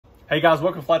Hey guys,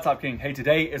 welcome to Flat Top King. Hey,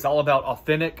 today is all about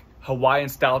authentic Hawaiian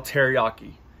style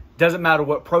teriyaki. Doesn't matter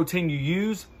what protein you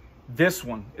use, this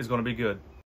one is going to be good.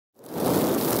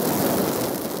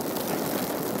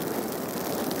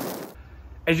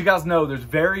 As you guys know, there's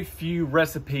very few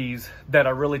recipes that I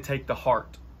really take to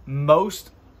heart.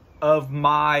 Most of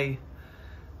my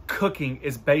cooking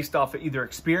is based off of either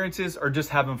experiences or just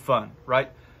having fun,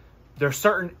 right? There's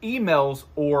certain emails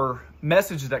or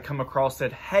messages that come across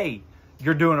that, hey,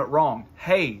 you're doing it wrong.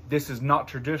 Hey, this is not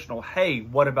traditional. Hey,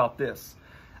 what about this?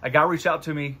 A guy reached out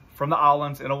to me from the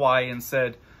islands in Hawaii and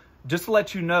said, just to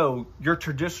let you know, your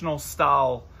traditional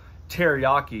style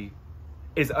teriyaki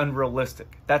is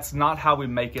unrealistic. That's not how we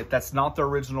make it. That's not the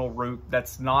original root.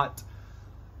 That's not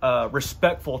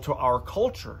respectful to our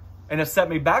culture. And it set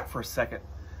me back for a second.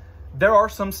 There are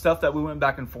some stuff that we went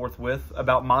back and forth with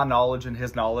about my knowledge and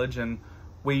his knowledge. And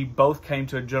we both came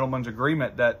to a gentleman's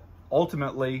agreement that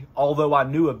ultimately, although I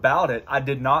knew about it, I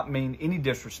did not mean any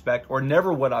disrespect, or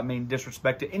never would I mean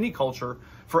disrespect to any culture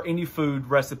for any food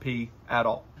recipe at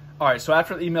all. All right, so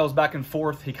after the emails back and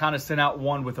forth, he kind of sent out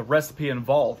one with a recipe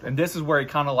involved. And this is where he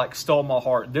kind of like stole my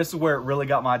heart. This is where it really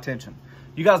got my attention.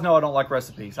 You guys know I don't like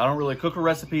recipes. I don't really cook with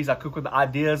recipes. I cook with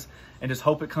ideas and just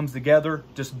hope it comes together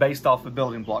just based off the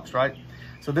building blocks, right?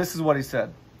 So this is what he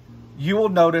said. You will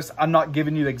notice I'm not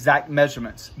giving you exact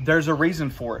measurements. There's a reason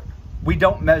for it. We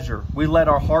don't measure. We let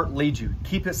our heart lead you.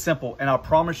 Keep it simple, and I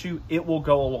promise you it will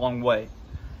go a long way.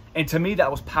 And to me,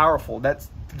 that was powerful. That's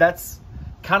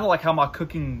kind of like how my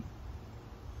cooking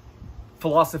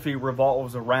philosophy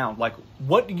revolves around. Like,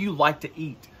 what do you like to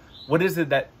eat? What is it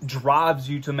that drives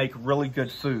you to make really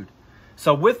good food?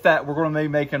 So with that, we're going to be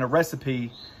making a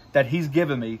recipe that he's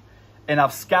given me, and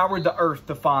I've scoured the earth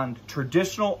to find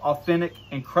traditional, authentic,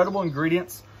 incredible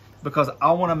ingredients because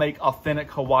I want to make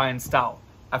authentic Hawaiian style.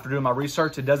 After doing my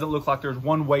research, it doesn't look like there's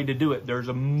one way to do it. There's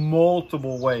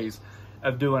multiple ways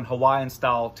of doing Hawaiian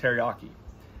style teriyaki.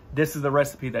 This is the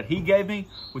recipe that he gave me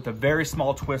with a very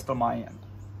small twist on my end.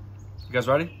 You guys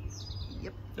ready?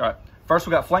 Yep. All right. First,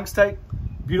 we got flank steak.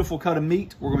 Beautiful cut of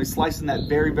meat. We're going to be slicing that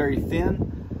very, very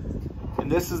thin.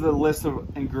 And this is the list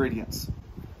of ingredients.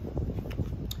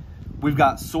 We've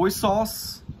got soy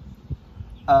sauce.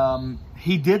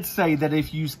 He did say that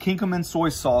if you use Kikkoman soy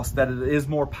sauce, that it is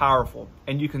more powerful.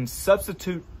 And you can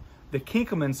substitute the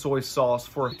Kikkoman soy sauce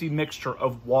for a mixture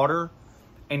of water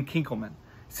and Kikkoman.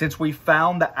 Since we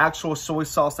found the actual soy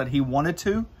sauce that he wanted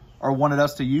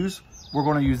us to use, we're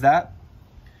going to use that.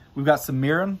 We've got some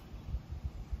mirin,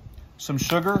 some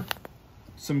sugar,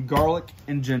 some garlic,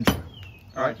 and ginger.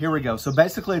 All right, here we go. So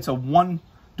basically it's a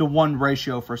 1-to-1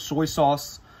 ratio for soy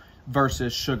sauce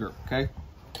versus sugar, okay?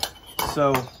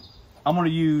 So I'm going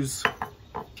to use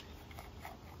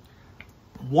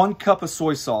 1 cup of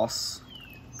soy sauce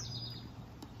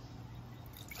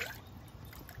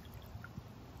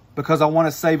because I want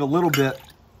to save a little bit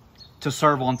to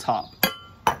serve on top.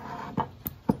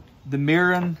 The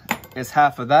mirin is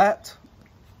half of that.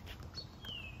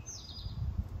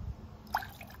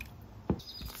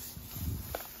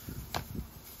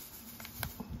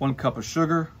 One cup of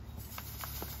sugar.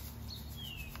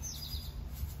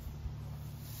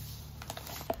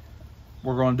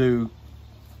 We're going to do,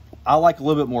 I like a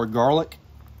little bit more garlic,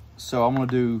 so I'm going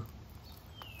to do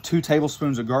 2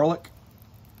 tablespoons of garlic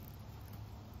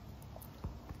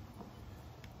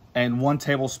and 1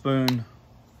 tablespoon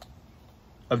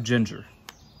of ginger.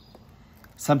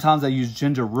 Sometimes I use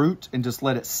ginger root and just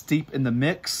let it steep in the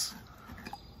mix.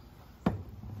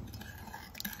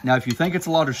 Now, if you think it's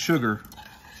a lot of sugar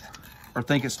or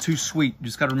think it's too sweet, you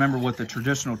just got to remember what the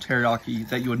traditional teriyaki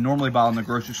that you would normally buy in the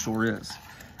grocery store is.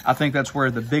 I think that's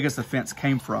where the biggest offense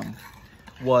came from,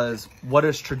 was what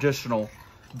is traditional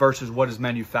versus what is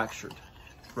manufactured,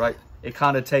 right? It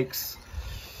kind of takes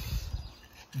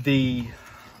the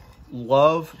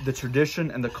love, the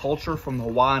tradition, and the culture from the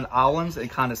Hawaiian Islands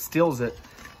and kind of steals it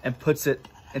and puts it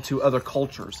into other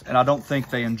cultures. And I don't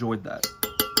think they enjoyed that.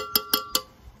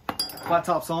 Flat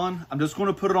top's on. I'm just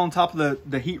going to put it on top of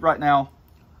the heat right now.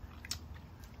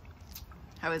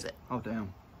 How is it? Oh,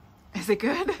 damn. Is it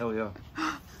good? Hell yeah.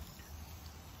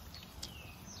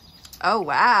 Oh,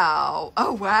 wow.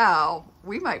 Oh, wow.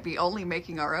 We might be only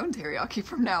making our own teriyaki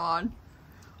from now on.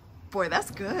 Boy,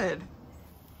 that's good.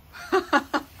 All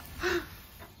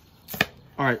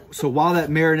right, so while that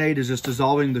marinade is just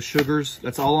dissolving the sugars,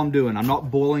 that's all I'm doing. I'm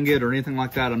not boiling it or anything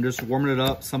like that. I'm just warming it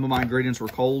up. Some of my ingredients were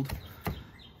cold.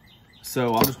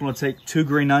 So I'm just going to take 2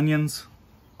 green onions.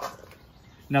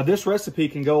 Now, this recipe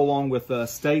can go along with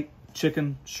steak,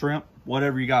 chicken, shrimp,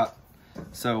 whatever you got.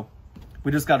 So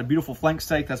we just got a beautiful flank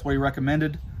steak. That's what he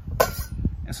recommended.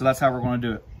 And so that's how we're going to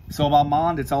do it. So in my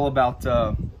mind, it's all about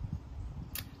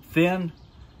thin,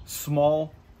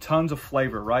 small, tons of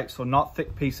flavor, right? So not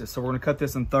thick pieces. So we're gonna cut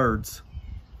this in thirds.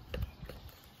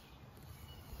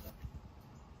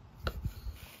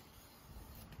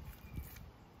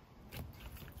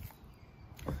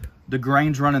 The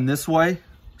grain's running this way,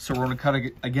 so we're gonna cut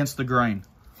against the grain.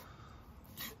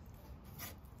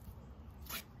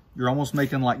 You're almost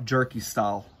making like jerky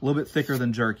style, a little bit thicker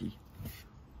than jerky.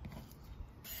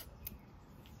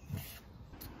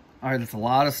 All right, that's a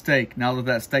lot of steak. Now that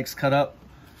that steak's cut up,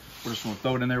 we're just gonna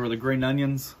throw it in there with the green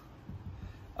onions.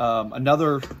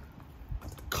 Another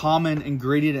common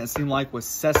ingredient, it seemed like, was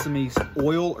sesame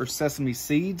oil or sesame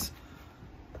seeds.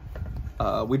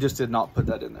 We just did not put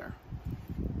that in there.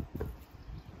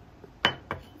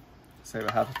 Save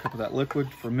a half a cup of that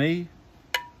liquid for me.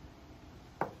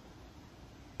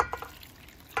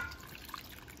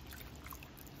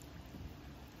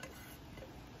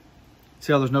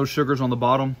 See how there's no sugars on the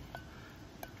bottom?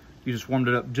 You just warmed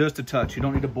it up just a touch. You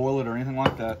don't need to boil it or anything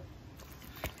like that.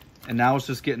 And now it's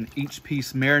just getting each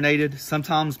piece marinated.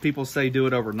 Sometimes people say do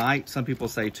it overnight. Some people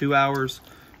say 2 hours.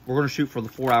 We're gonna shoot for the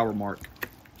 4-hour mark.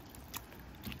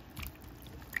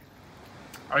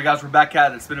 All right, guys, we're back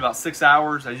at it. It's been about 6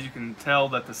 hours. As you can tell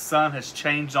that the sun has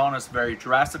changed on us very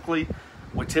drastically.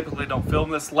 We typically don't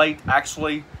film this late.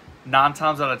 Actually, 9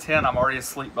 times out of 10, I'm already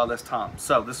asleep by this time.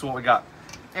 So this is what we got.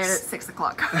 And it's 6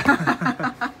 o'clock.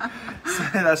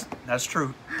 That's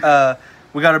true.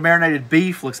 We got a marinated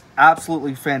beef. Looks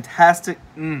absolutely fantastic.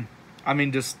 I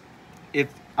mean,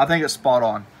 I think it's spot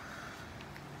on.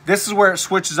 This is where it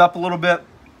switches up a little bit.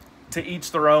 To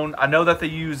each their own. I know that they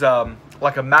use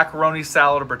like a macaroni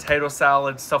salad or potato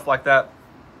salad, stuff like that.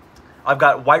 I've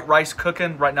got white rice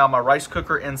cooking right now, my rice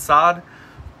cooker inside.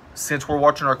 Since we're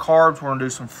watching our carbs, we're gonna do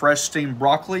some fresh steamed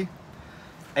broccoli.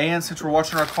 And since we're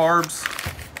watching our carbs,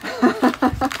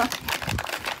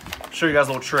 show you guys a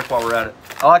little trick while we're at it.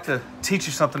 I like to teach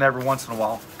you something every once in a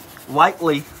while.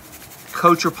 Lightly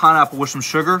coat your pineapple with some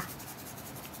sugar.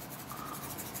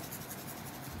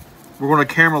 We're going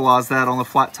to caramelize that on the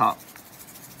flat top.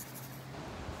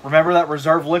 Remember that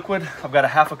reserve liquid? I've got a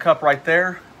half a cup right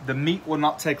there. The meat will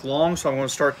not take long, so I'm going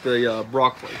to start the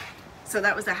broccoli. So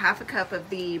that was a half a cup of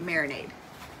the marinade.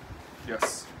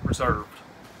 Yes, reserved.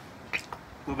 A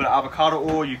little bit of avocado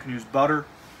oil. You can use butter.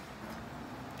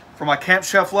 For my Camp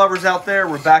Chef lovers out there,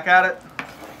 we're back at it.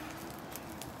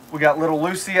 We got little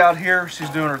Lucy out here.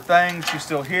 She's doing her thing. She's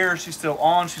still here. She's still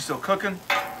on. She's still cooking.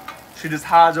 She just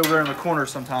hides over there in the corner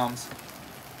sometimes.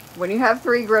 When you have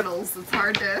 3 griddles, it's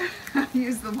hard to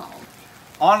use them all.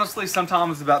 Honestly,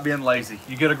 sometimes it's about being lazy.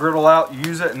 You get a griddle out, you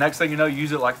use it, and next thing you know, you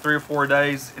use it like 3 or 4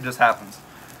 days. It just happens.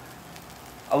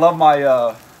 I love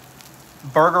my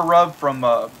burger rub from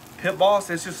Pit Boss.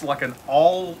 It's just like an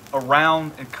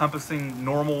all-around encompassing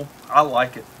normal. I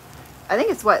like it. I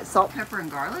think it's what, salt, pepper, and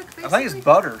garlic, basically? I think it's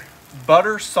butter.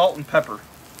 Butter, salt, and pepper.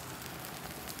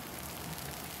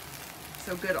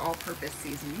 So good all-purpose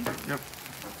seasoning. Yep.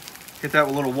 Hit that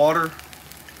with a little water.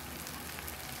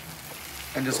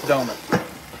 And just dome it.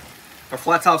 Our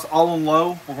flat top's all on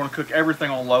low. We're going to cook everything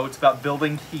on low. It's about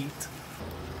building heat.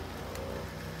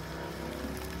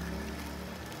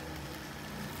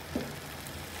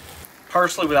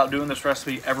 Personally, without doing this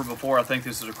recipe ever before, I think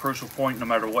this is a crucial point no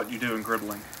matter what you do in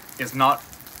griddling. It's not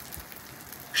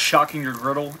shocking your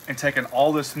griddle and taking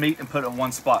all this meat and put it in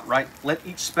one spot, right? Let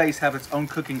each space have its own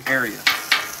cooking area.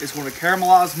 It's going to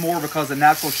caramelize more because of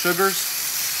natural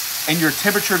sugars, and your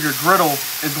temperature of your griddle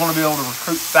is going to be able to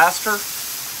recruit faster,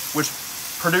 which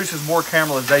produces more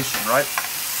caramelization, right?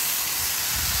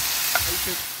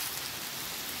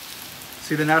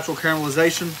 See the natural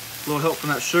caramelization? A little help from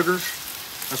that sugar.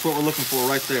 That's what we're looking for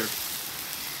right there.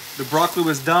 The broccoli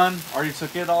was done. Already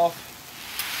took it off.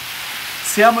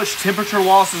 See how much temperature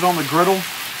loss is on the griddle?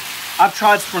 I've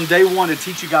tried from day one to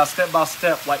teach you guys step by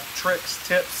step, like tricks,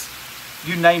 tips,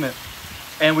 you name it.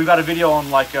 And we've got a video on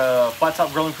like flat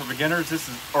top grilling for beginners. This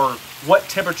is, or what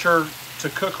temperature to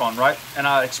cook on, right? And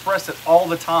I express it all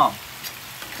the time.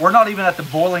 We're not even at the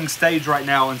boiling stage right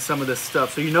now in some of this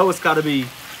stuff. So you know it's got to be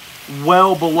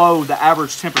well below the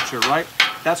average temperature, right?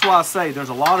 That's why I say there's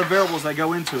a lot of variables that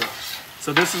go into it.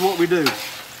 So this is what we do.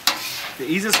 The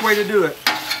easiest way to do it,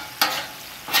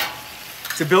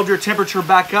 to build your temperature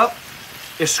back up,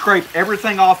 is scrape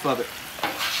everything off of it.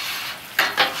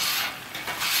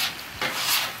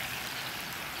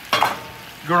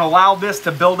 You're going to allow this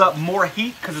to build up more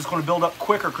heat because it's going to build up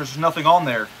quicker because there's nothing on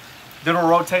there. Then we'll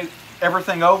rotate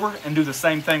everything over and do the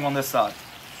same thing on this side.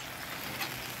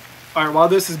 All right, while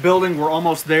this is building, we're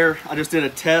almost there. I just did a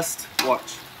test.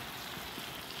 Watch.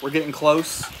 We're getting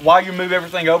close. While you move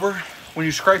everything over, when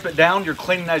you scrape it down, you're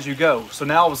cleaning as you go. So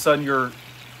now all of a sudden,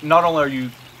 not only are you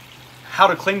how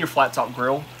to clean your flat top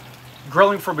grill,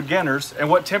 grilling for beginners, and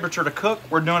what temperature to cook.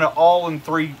 We're doing it all in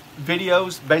 3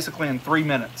 videos, basically in 3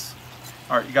 minutes.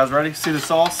 All right, you guys ready? See the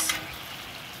sauce?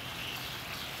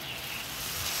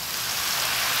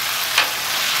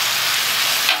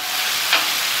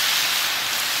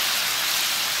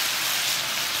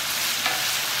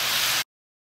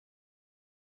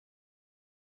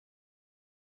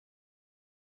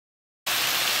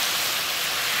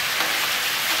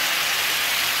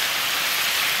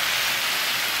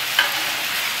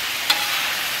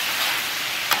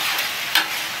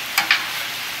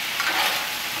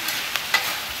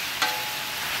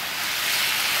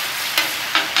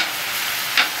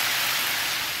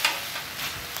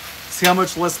 See how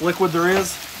much less liquid there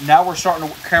is? Now we're starting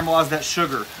to caramelize that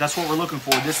sugar. That's what we're looking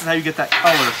for. This is how you get that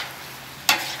color.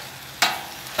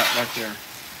 Right there.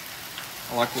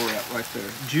 I like where we're at right there.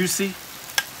 Juicy,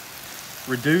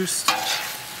 reduced.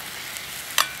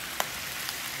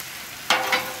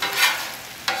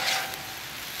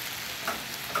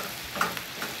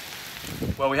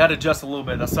 Well, we had to adjust a little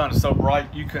bit. The sun is so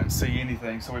bright, you couldn't see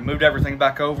anything. So we moved everything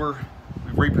back over.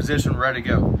 We repositioned, ready to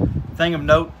go. Thing of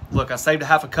note, look, I saved a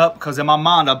half a cup because in my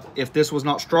mind, if this was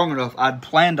not strong enough, I'd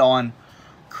planned on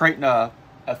creating a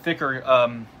thicker,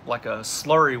 like a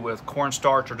slurry with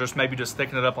cornstarch, or just maybe just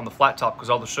thickening it up on the flat top because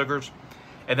all the sugars,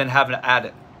 and then having to add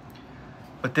it.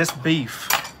 But this beef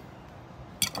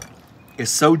is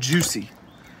so juicy,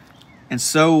 and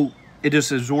so it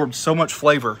just absorbs so much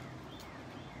flavor.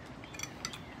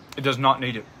 It does not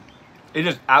need it. It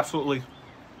is absolutely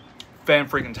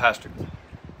fan-freaking-tastic.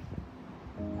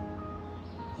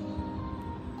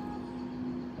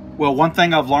 Well, one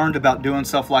thing I've learned about doing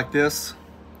stuff like this,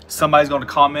 somebody's going to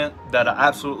comment that I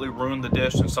absolutely ruined the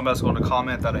dish, and somebody's going to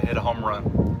comment that I hit a home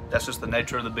run. That's just the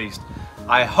nature of the beast.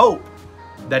 I hope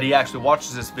that he actually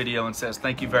watches this video and says,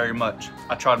 thank you very much.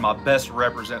 I tried my best to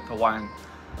represent the Hawaiian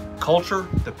culture,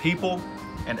 the people,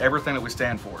 and everything that we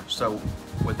stand for. So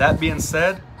with that being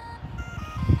said,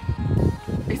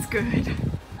 it's good.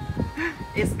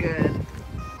 It's good.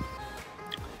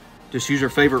 Just use your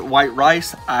favorite white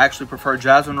rice. I actually prefer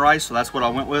jasmine rice, so that's what I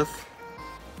went with.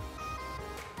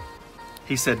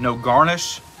 He said no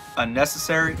garnish,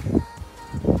 unnecessary.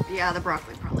 Yeah, the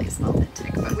broccoli probably is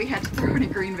authentic, but we had to throw in a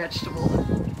green vegetable.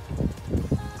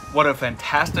 What a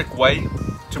fantastic way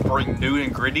to bring new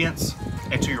ingredients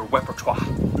into your repertoire.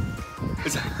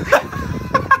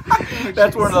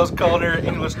 That's one of those culinary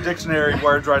English dictionary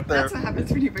words right there. That's what happens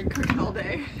when you've been cooking all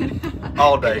day.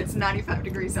 All day. And it's 95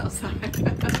 degrees outside.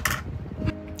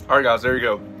 All right, guys, there you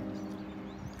go.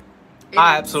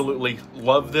 I absolutely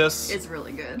love this. It's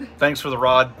really good. Thanks for the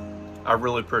rod. I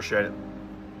really appreciate it.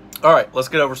 All right, let's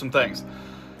get over some things.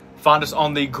 Find us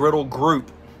on the Griddle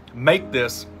group. Make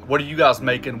this. What are you guys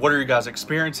making? What are your guys'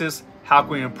 experiences? How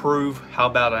can we improve? How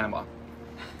bad am I?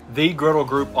 The Griddle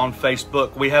group on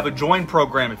Facebook. We have a join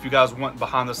program if you guys want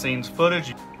behind the scenes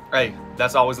footage. Hey,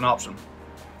 that's always an option.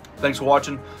 Thanks for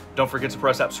watching. Don't forget to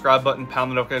press that subscribe button,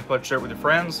 pound the notification button, share it with your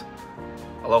friends.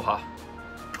 Aloha.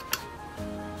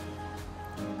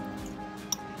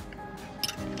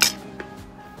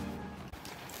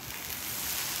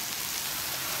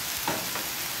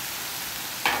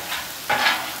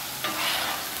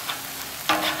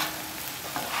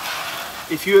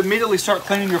 If you immediately start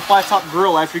cleaning your flat top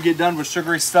grill after you get done with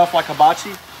sugary stuff like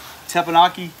hibachi,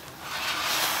 teppanyaki,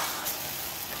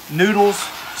 noodles,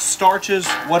 starches,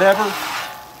 whatever,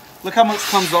 look how much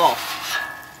comes off.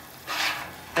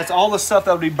 That's all the stuff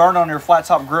that would be burned on your flat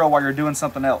top grill while you're doing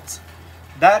something else.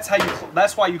 That's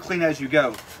why you clean as you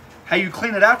go. How you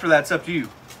clean it after that's up to you.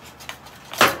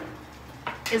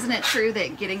 Isn't it true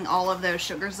that getting all of those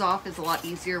sugars off is a lot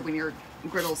easier when your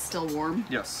griddle's still warm?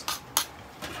 Yes.